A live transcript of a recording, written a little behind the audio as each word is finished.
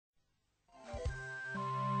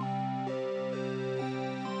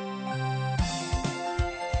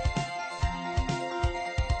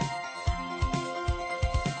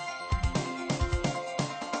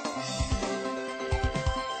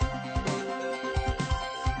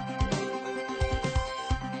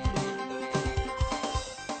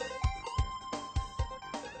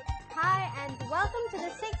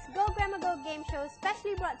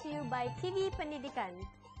brought to you by tvpendidikan.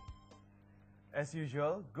 As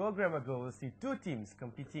usual, Go Grammar Go will see two teams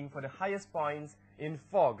competing for the highest points in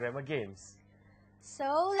 4 grammar games.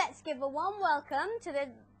 So, let's give a warm welcome to the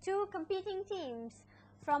two competing teams.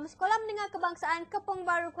 From Sekolah Menengah Kebangsaan Kepong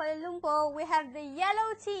Baru, Kuala Lumpur, we have the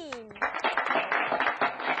yellow team.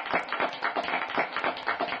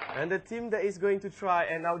 And the team that is going to try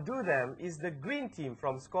and outdo them is the green team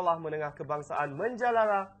from Sekolah Menengah Kebangsaan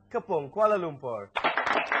Menjalara, Kepong, Kuala Lumpur.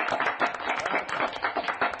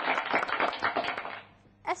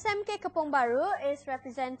 SMK Kepong Baru is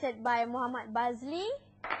represented by Muhammad Bazli,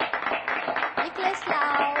 Nicholas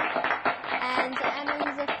Lau, and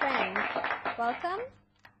Annalisa Frank. Welcome.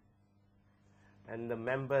 And the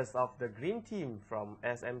members of the green team from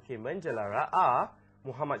SMK Menjalara are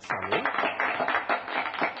Muhammad Shamin,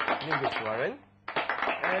 Nimbus Warren,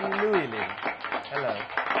 and Louis Lim. Hello.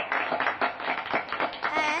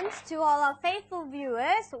 And to all our faithful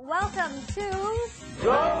viewers, welcome to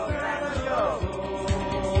Go Grammar Go!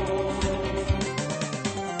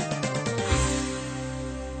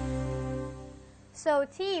 So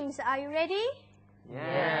teams, are you ready?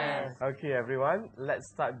 Yes. Okay everyone, let's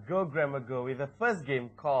start Go Grammar Go with the first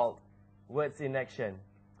game called Words in Action.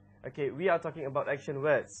 Okay, we are talking about action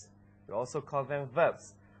words. We also call them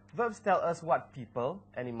verbs. Verbs tell us what people,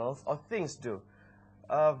 animals, or things do.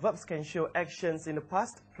 Verbs can show actions in the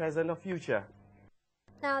past, present, or future.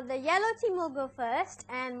 Now the yellow team will go first,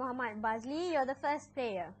 and Muhammad Bazli, you're the first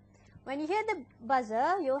player. When you hear the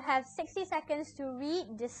buzzer, you'll have 60 seconds to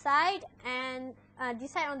read, decide on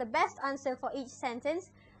the best answer for each sentence,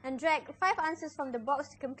 and drag 5 answers from the box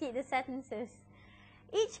to complete the sentences.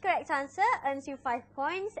 Each correct answer earns you 5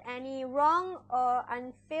 points. Any wrong or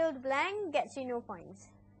unfilled blank gets you no points.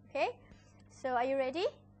 Okay? So are you ready?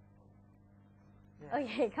 Yeah.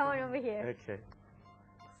 Okay, come on over here. Okay.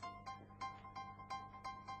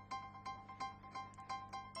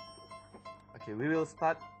 Okay, we will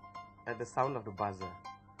start at the sound of the buzzer.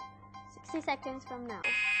 60 seconds from now.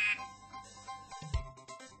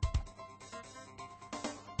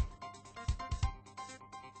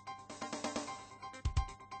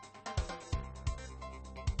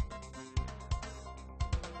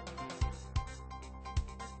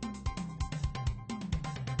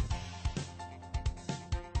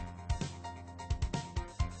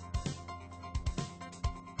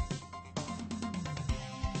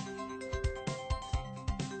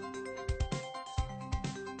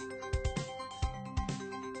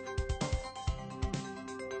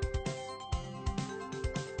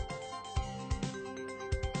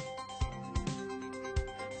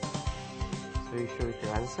 So you show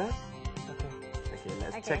your answer? Okay,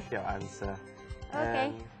 let's check your answer.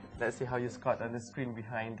 Okay. And let's see how you scored on the screen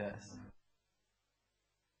behind us.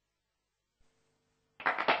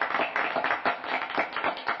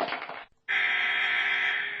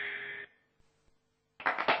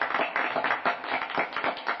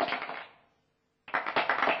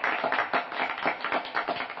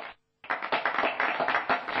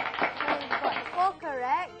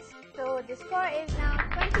 So the score is now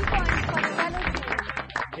 20 points for the yellow team.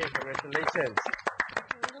 Okay, congratulations.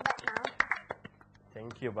 We'll go back now.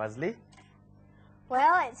 Thank you, Bazli.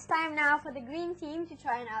 Well, it's time now for the green team to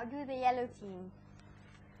try and outdo the yellow team.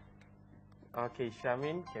 Okay,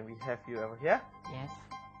 Shamin, can we have you over here? Yes.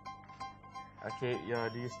 Okay,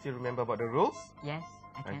 do you still remember about the rules? Yes,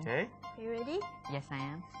 I can. Okay. Are you ready? Yes, I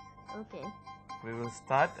am. Okay. We will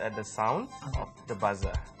start at the sound of the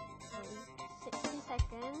buzzer. 60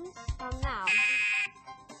 seconds from now.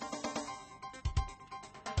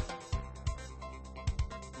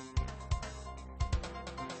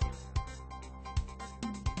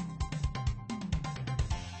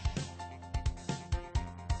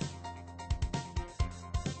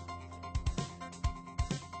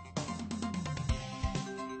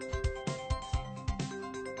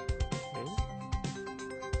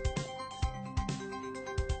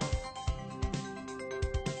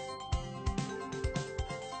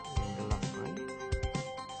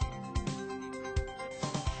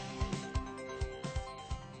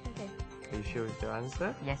 Are you sure with your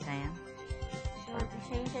answer? Yes, I am. Do you want to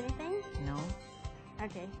change anything? No.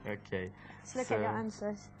 Okay. Okay. Let's look at your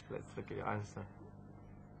answers. Let's look at your answer.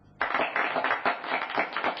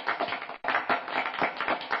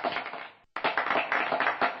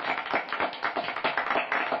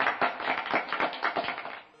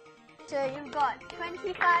 So you've got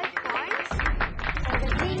 25 points for the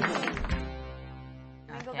green team.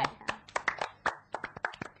 Go back now.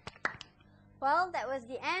 Well, that was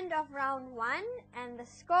the end of round 1, and the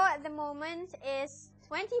score at the moment is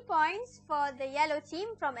 20 points for the yellow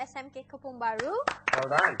team from SMK Kepong Baru. Well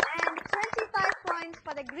done. And 25 points points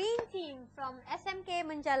for the green team from SMK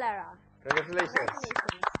Menjalara. Congratulations.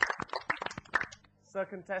 So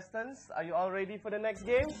contestants, are you all ready for the next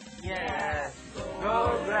game? Yes.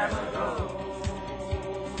 Go, Grammar, go!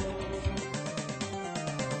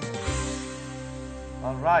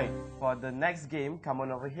 Alright, for the next game, come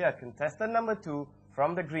on over here. Contestant number 2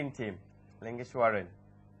 from the green team, Lingeshwaran.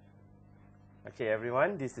 Okay,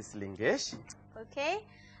 everyone, this is Lingesh. Okay,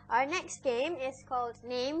 our next game is called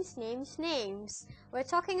Names, Names, Names. We're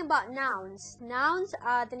talking about nouns. Nouns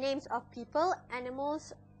are the names of people,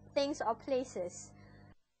 animals, things, or places.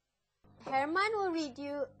 Herman will read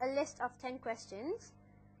you a list of 10 questions,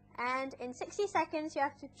 and in 60 seconds you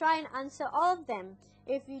have to try and answer all of them.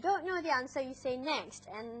 If you don't know the answer, you say next,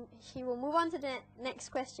 and he will move on to the next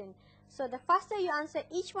question. So the faster you answer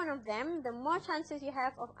each one of them, the more chances you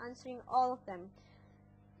have of answering all of them.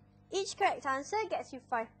 Each correct answer gets you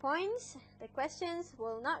 5 points. The questions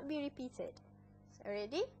will not be repeated. So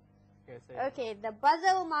ready? Yes, Okay, the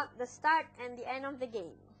buzzer will mark the start and the end of the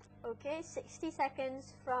game. Okay, 60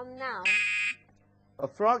 seconds from now. A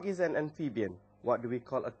frog is an amphibian. What do we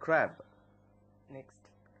call a crab? Next.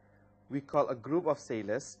 We call a group of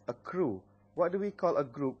sailors a crew. What do we call a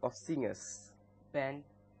group of singers? Band.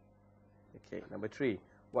 Okay, number 3.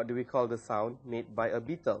 What do we call the sound made by a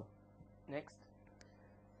beetle? Next.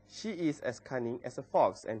 She is as cunning as a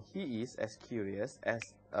fox, and he is as curious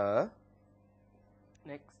as a...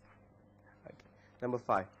 Next. Okay. Number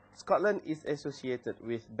 5. Scotland is associated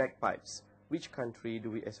with bagpipes. Which country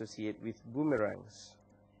do we associate with boomerangs?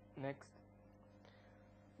 Next.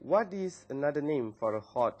 What is another name for a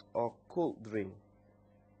hot or cold drink?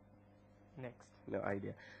 Next. No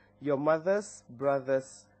idea. Your mother's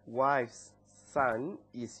brother's wife's son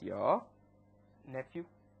is your... Nephew.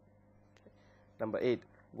 Number 8.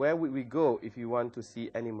 Where would we go if you want to see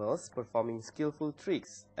animals performing skillful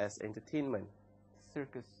tricks as entertainment?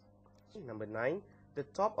 Circus. Number 9. The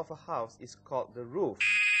top of a house is called the roof.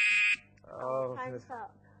 Oh, Time's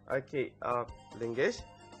up. okay. Lingesh.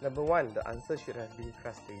 Number 1, the answer should have been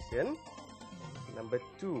crustacean. Number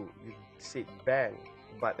 2, you said band,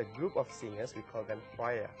 but a group of singers, we call them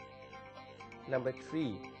choir. Number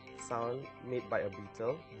 3, sound made by a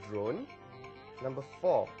beetle, drone. Number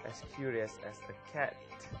 4, as curious as a cat.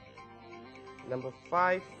 Number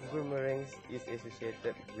 5, boomerangs is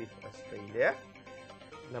associated with Australia.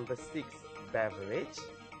 Number 6, beverage.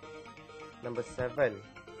 Number 7,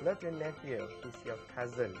 not your nephew, he's your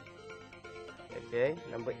cousin. Okay,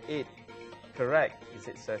 number 8, correct, is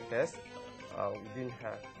it circus? We didn't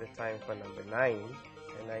have the time for number 9.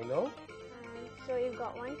 And I know? So you've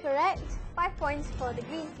got 1 correct. 5 points for the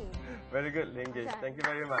green team. Very good, Lingesh. Okay. Thank you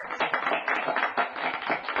very much.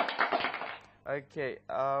 Okay,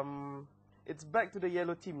 it's back to the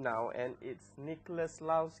yellow team now, and it's Nicholas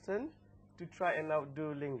Lau's turn to try and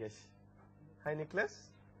outdo Lingesh. Hi,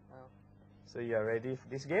 Nicholas. Oh. So you are ready for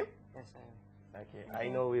this game? Yes, I am. Okay, I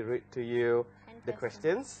know we read to you And the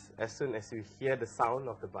questions as soon as you hear the sound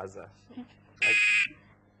of the buzzer.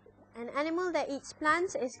 An animal that eats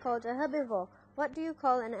plants is called a herbivore. What do you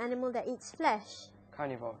call an animal that eats flesh?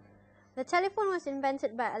 Carnivore. The telephone was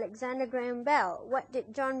invented by Alexander Graham Bell. What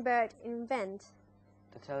did John Barrett invent?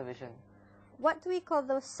 The television. What do we call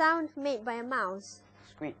the sound made by a mouse?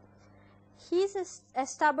 Squeak. He's as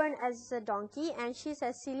stubborn as a donkey, and she's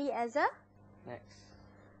as silly as a... Next.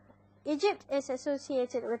 Egypt is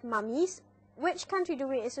associated with mummies. Which country do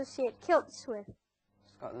we associate kilts with?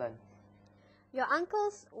 Scotland. Your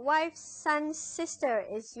uncle's wife's son's sister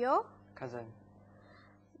is your... Cousin.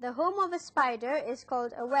 The home of a spider is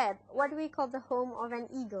called a web. What do we call the home of an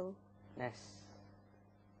eagle? Nest.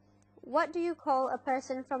 What do you call a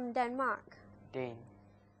person from Denmark? Dane.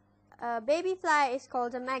 A baby fly is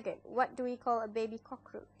called a maggot. What do we call a baby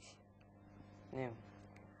cockroach? Name.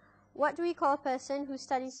 What do we call a person who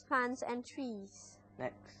studies plants and trees?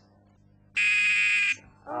 Next.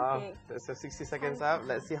 Okay. So 60 seconds up.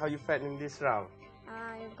 Let's see how you fared in this round.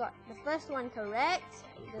 You've got the first one correct,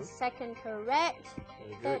 the second correct,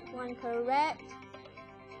 Very third good. one correct,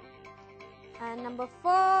 and number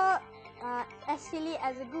 4, as silly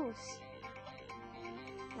as a goose.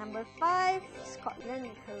 Number 5,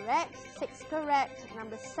 Scotland, correct. 6 correct.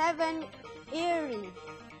 Number 7, Erie,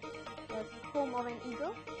 the home of an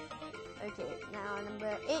eagle. Okay, now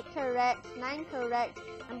number 8 correct, 9 correct.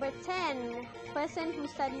 Number 10, person who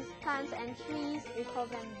studies plants and trees, we call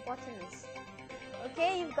them botanists.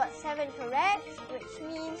 Okay, you've got 7 correct, which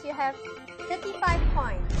means you have 35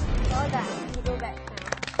 points. Well done. You go back now.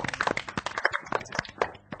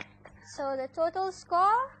 So the total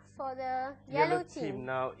score for the yellow team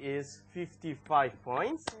now is 55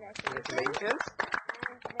 points. Congratulations. Congratulations.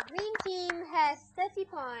 And the green team has 30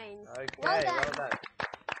 points. Okay, Well done. well done.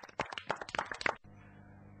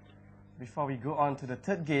 Before we go on to the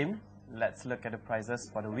third game, let's look at the prizes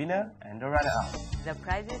for the winner and the runner-up. The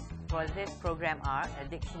prizes for this program are a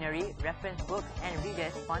dictionary, reference books and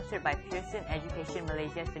readers sponsored by Pearson Education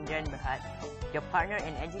Malaysia Sdn Bhd, your partner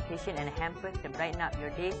in education, and hampers to brighten up your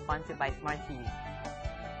day sponsored by Smarties.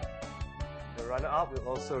 The runner-up will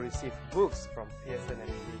also receive books from Pearson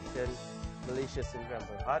Education Malaysia Sdn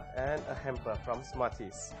Bhd and a hamper from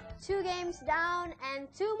Smarties. 2 games down and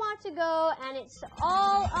 2 more to go, and it's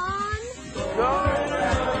all on.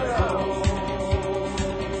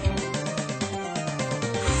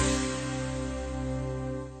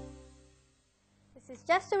 This is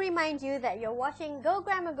just to remind you that you're watching Go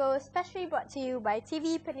Grammar Go, specially brought to you by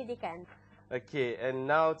TV Pendidikan. Okay, and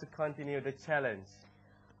now to continue the challenge.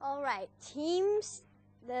 Alright, teams,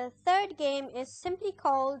 the third game is simply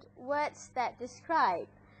called Words That Describe.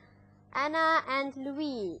 Anna and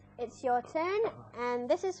Louis, it's your turn, and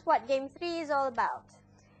this is what game 3 is all about.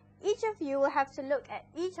 Each of you will have to look at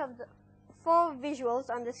each of the 4 visuals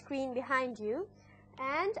on the screen behind you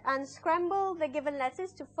and unscramble the given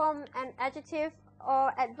letters to form an adjective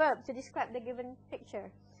or adverb to describe the given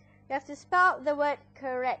picture. You have to spell out the word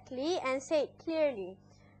correctly and say it clearly.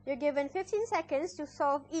 You're given 15 seconds to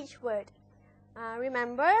solve each word.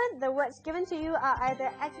 Remember, the words given to you are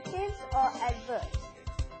either adjectives or adverbs.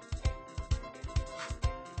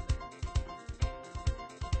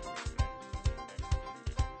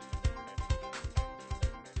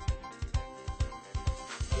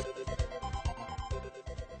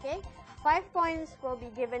 Okay, 5 points will be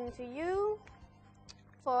given to you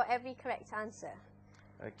for every correct answer.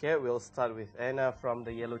 Okay, we'll start with Anna from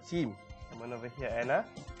the yellow team. Come on over here, Anna.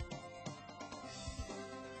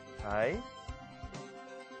 Hi.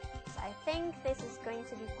 I think this is going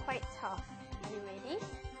to be quite tough. Are you ready?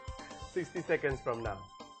 60 seconds from now.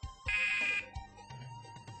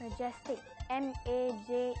 Majestic.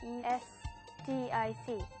 M-A-J-E-S-T-I-C.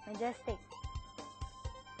 Majestic.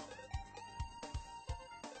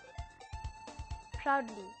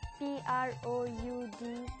 Proudly. P-R-O-U-D-L-Y.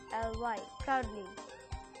 Proudly.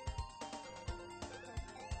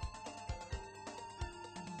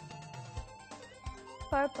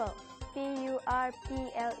 Purple.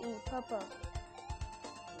 P-U-R-P-L-E. Purple.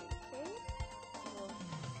 Okay.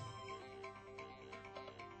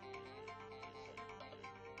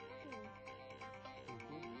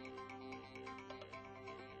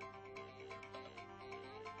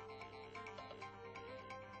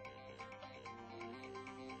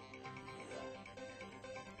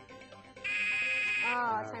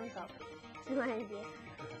 Oh, time's up. No idea.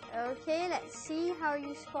 Okay, let's see how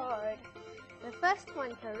you scored. The first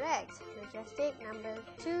one correct, Majestic. Number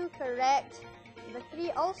 2 correct. Number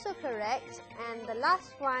 3 also correct. And the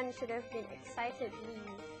last one should have been excitedly.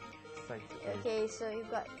 Okay, so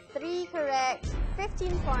you've got 3 correct.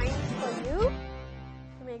 15 points for you.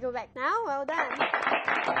 You may go back now. Well done.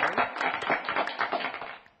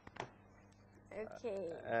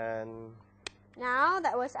 Okay. And Now,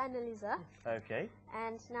 that was Annalisa. okay.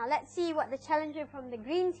 And now let's see what the challenger from the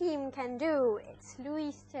green team can do. It's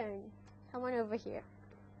Louis' turn. Come on over here.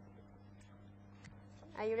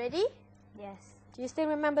 Are you ready? Yes. Do you still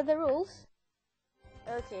remember the rules?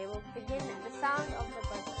 Okay, we'll begin at the sound of the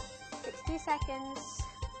buzzer. 60 seconds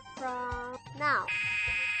from now.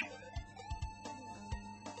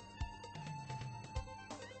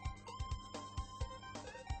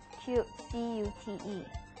 Cute. C-U-T-E.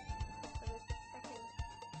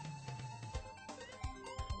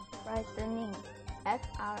 Frightening.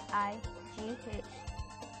 F-R-I-G-H-T-I-N-G.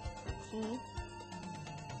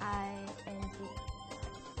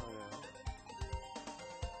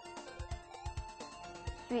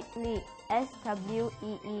 Sweetly.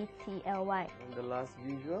 S-W-E-E-T-L-Y. And the last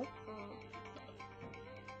visual.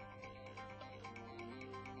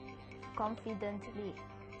 Confidently.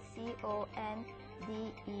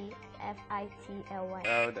 C-O-N-D-E-F-I-T-L-Y.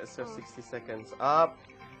 Oh, that's your 60 seconds up.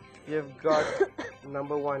 You've got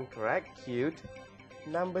number 1 correct, cute.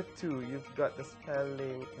 Number 2, you've got the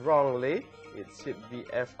spelling wrongly. It should be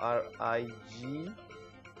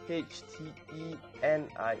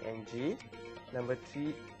F-R-I-G-H-T-E-N-I-N-G. Number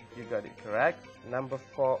 3, you got it correct. Number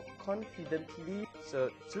 4, confidently.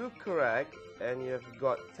 So 2 correct, and you've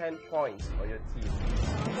got 10 points for your team.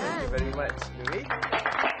 Thank you very much, Louis.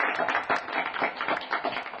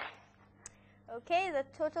 Okay, the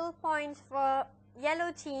total points for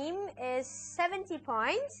yellow team is 70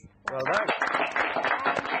 points. Well done.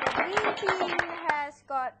 And the green team has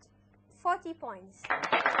got 40 points.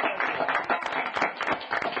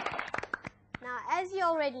 Now, as you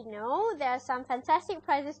already know, there are some fantastic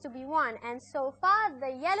prizes to be won, and so far the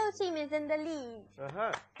yellow team is in the lead.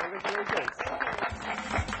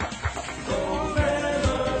 Congratulations.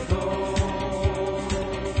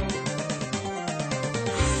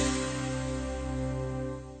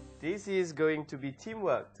 This is going to be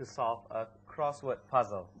teamwork to solve a crossword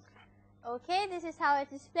puzzle. Okay, this is how it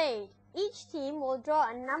is played. Each team will draw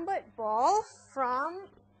a numbered ball from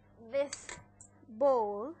this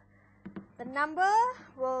bowl. The number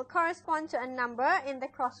will correspond to a number in the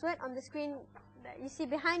crossword on the screen that you see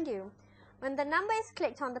behind you. When the number is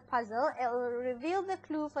clicked on the puzzle, it will reveal the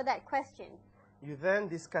clue for that question. You then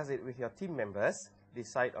discuss it with your team members,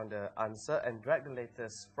 decide on the answer and drag the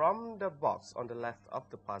letters from the box on the left of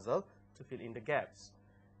the puzzle to fill in the gaps.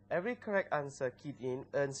 Every correct answer keyed in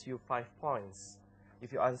earns you 5 points.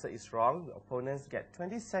 If your answer is wrong, the opponents get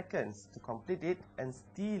 20 seconds to complete it and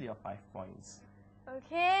steal your 5 points.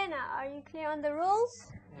 Okay, now are you clear on the rules?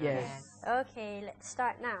 Yes. Okay, let's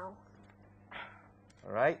start now.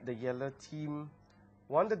 Alright, the yellow team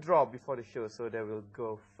won the draw before the show, so they will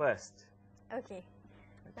go first. Okay.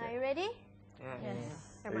 Now you ready? Yes.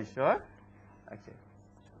 Are you sure? Okay.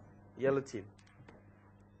 Yellow team.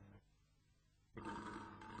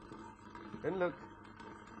 Don't look.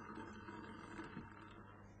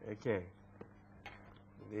 Okay.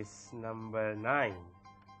 This number 9.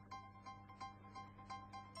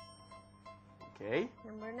 Okay.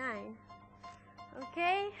 Number 9.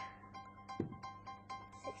 Okay.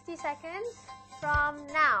 60 seconds from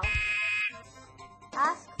now.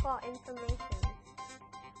 Ask for information.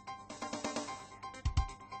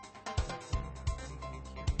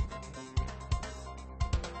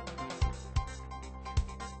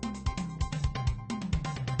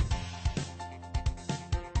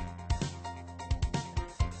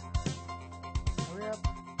 Hurry up.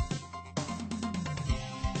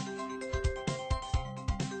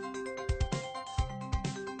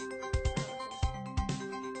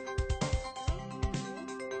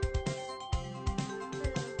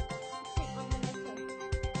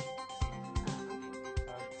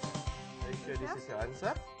 Are you sure this is your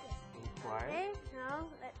answer? Inquire. Okay, now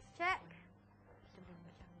let's check.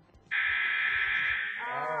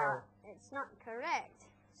 Oh. It's not correct.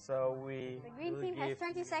 So we The green will team has give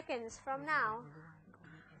 20 seconds from now.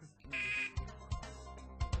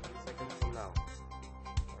 20 seconds from now.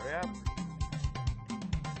 Hurry up.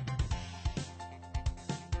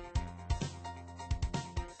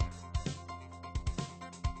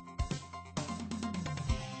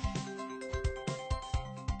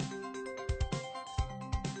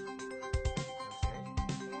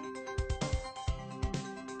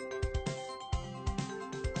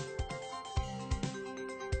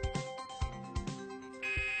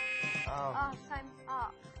 Oh. Oh, time's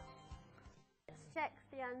up. Let's check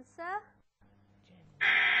the answer.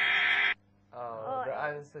 Oh, the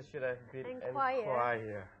Oh, answer should have been inquire.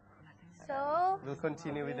 inquire. So, We'll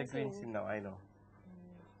continue with the green Green team now, I know.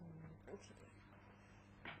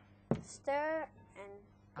 stir and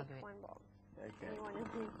I'll pick do it. one ball. Okay. Any one of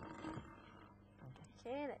you.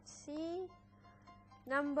 Okay, let's see.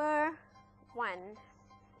 Number 1.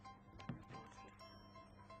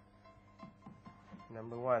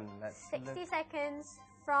 Number 1, let's 60 seconds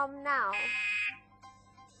from now.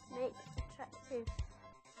 Make attractive.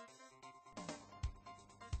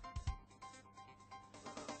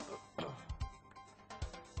 Okay.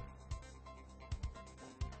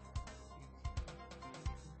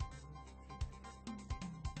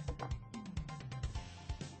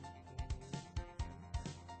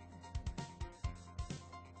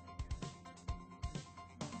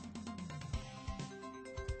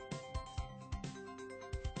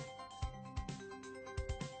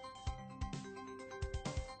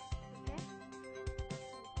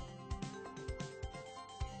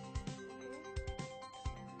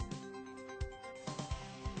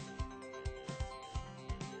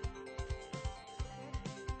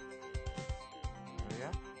 hurry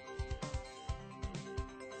up.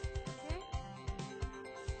 Okay.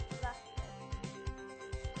 Last step.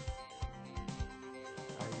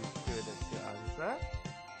 Are you sure that's your answer?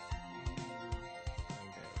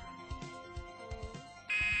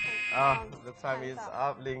 Okay. Ah, the time is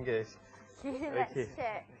up, Lingesh. Let's Okay.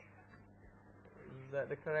 check. Is that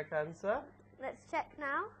the correct answer? Let's check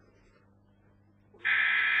now.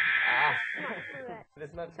 Ah, Not correct.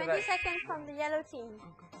 that's not 20 correct. seconds from the yellow team.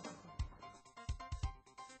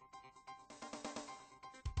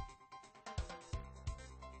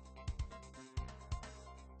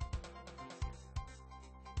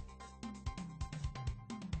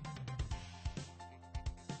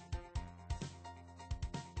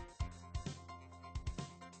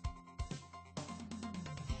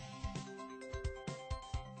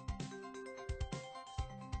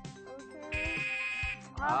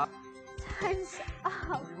 Time's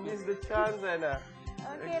up. You missed the chance, Anna.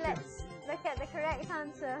 Okay, let's look at the correct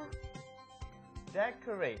answer.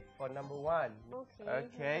 Decorate for number 1.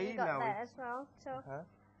 Okay, we got now that as well. So,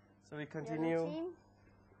 so we yellow continue team.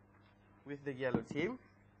 with the yellow team.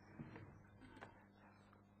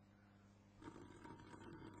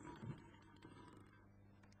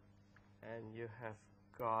 And you have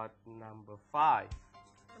got number 5.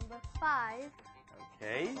 Number 5.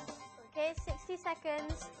 Okay. Okay, 60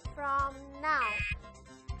 seconds from now.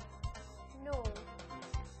 No.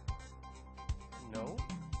 No.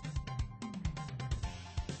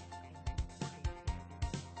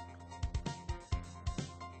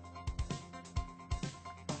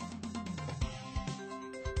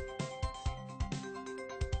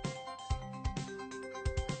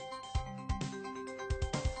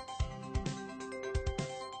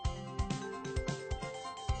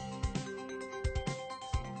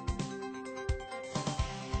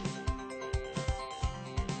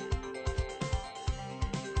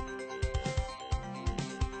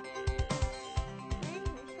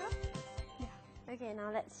 Okay,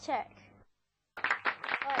 now let's check.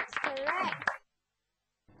 What's correct?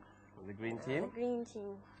 The green The team. green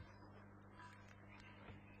team.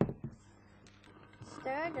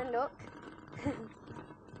 Stir, don't look.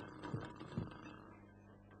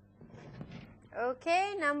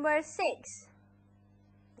 Okay, number 6.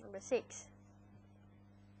 Number 6.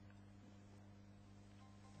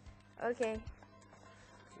 Okay,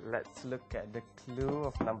 Let's look at the clue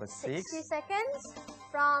of number 6. 60 seconds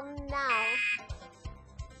from now.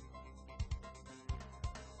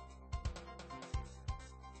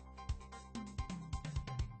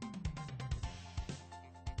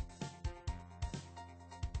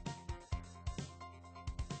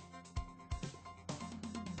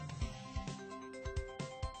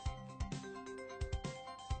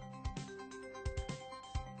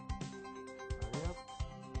 Hurry up.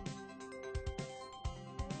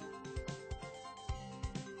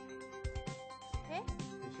 Okay,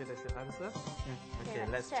 You sure that's your answer? Okay,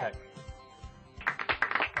 let's let's check.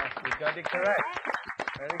 check. You got it correct.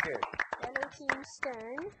 Very good. yellow team's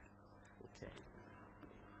turn. Okay.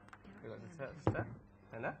 You got the step,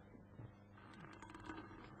 Anna?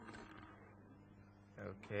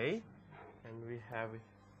 Okay. And we have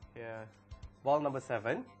here ball number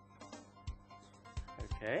 7.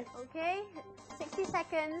 Okay. Okay, 60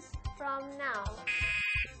 seconds from now.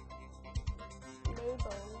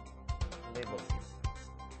 Label. Label.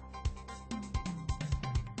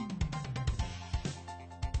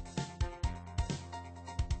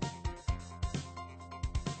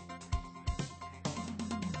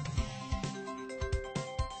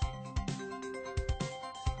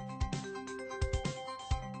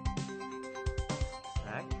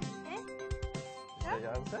 Back. Okay, Is that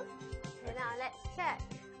your answer? okay, now let's check.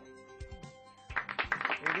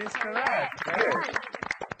 It is correct. Very good.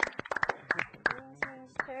 Green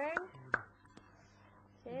team's turn.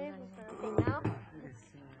 Okay, we've got a thing now.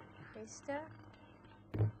 Okay, stir.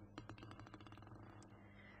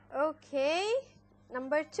 Okay,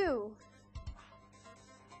 number 2.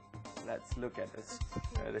 Let's look at this,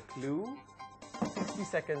 the clue. 60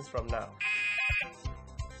 seconds from now.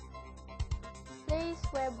 Place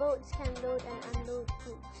where boats can load and unload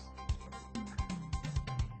goods.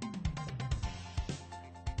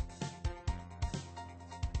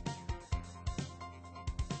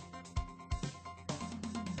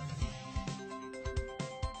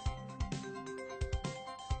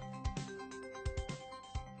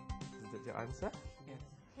 Is that your answer? Yes.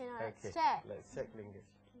 Okay, now let's Okay, check. let's check, Lingus.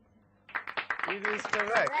 It is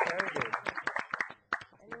correct. Very good.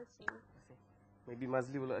 Yellow team. Maybe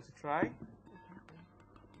Mazli would like to try.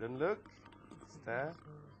 Don't look. Stir.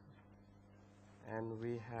 And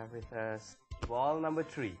we have with us ball number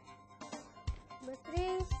 3. Number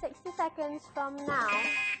 3, 60 seconds from now.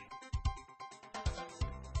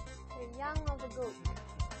 The young of the goat.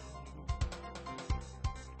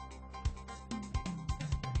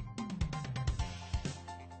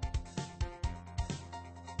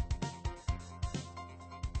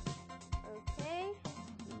 Okay.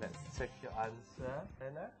 Let's check your answer,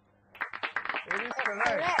 Anna. It is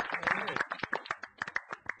correct. Very good.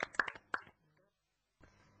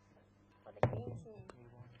 For the green team.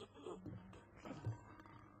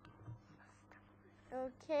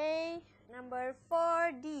 Okay, number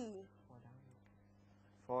 4D.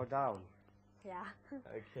 4 down. Yeah.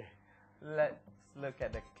 Okay. Let's look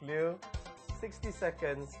at the clue. 60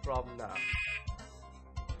 seconds from now.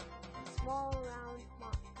 Small round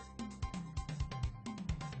mark.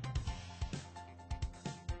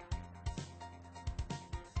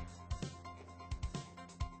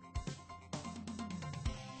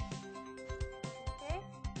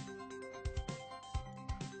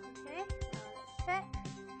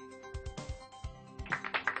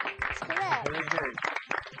 Very good.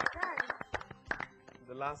 Done.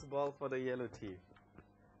 The last ball for the yellow team.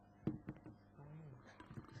 Okay,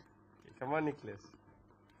 come on, Nicholas.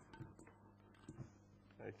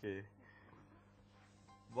 Okay.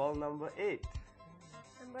 Ball number 8.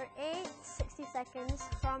 Number 8, 60 seconds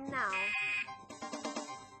from now.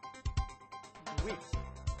 Week.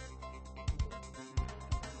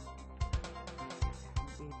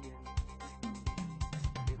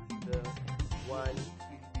 It's the one.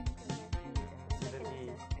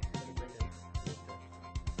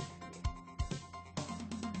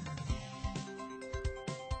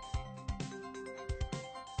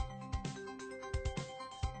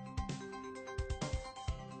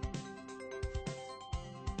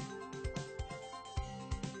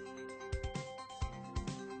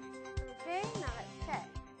 Okay, now let's check.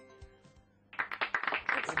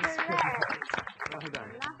 It's correct. Well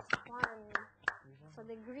done. Last one for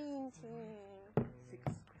the green team. 6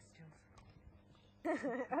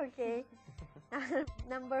 questions. Okay.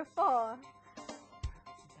 Number 4.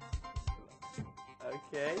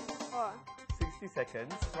 Okay. 4. 60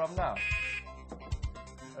 seconds from now.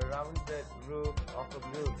 A rounded roof of a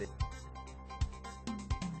building.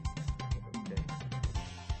 Okay.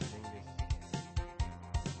 English.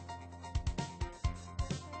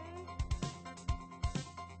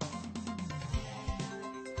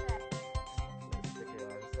 Let's check your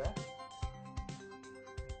answer.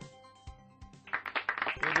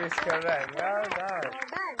 It is correct. Well done. Well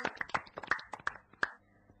done.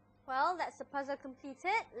 Well, that's the puzzle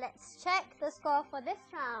completed. Let's check the score for this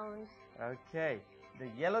round. Okay, the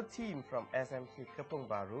yellow team from SMK Kepung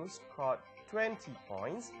Baru scored 20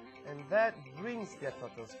 points, and that brings their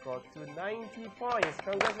total score to 90 points.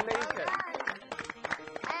 Congratulations!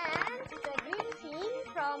 And the green team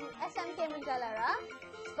from SMK Mujalara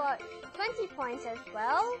scored 20 points as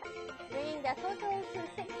well, bringing their total to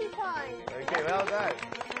 60 points. Okay, well done.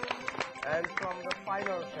 And from the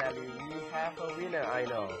final tally, we have a winner, I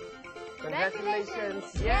know.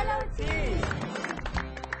 Congratulations, yellow team!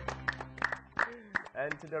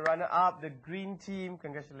 And to the runner-up, the green team,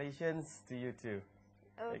 congratulations to you too.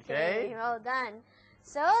 Okay, well done.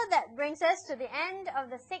 So that brings us to the end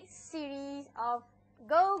of the 6th series of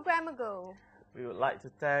Go Grammar Go. We would like to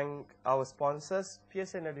thank our sponsors,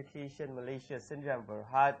 Pearson Education Malaysia, Sdn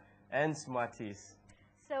Bhd, and Smarties.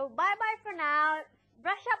 So bye-bye for now.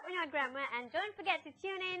 Brush up on your grammar and don't forget to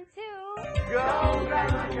tune in to Go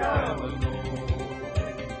Grammar Go!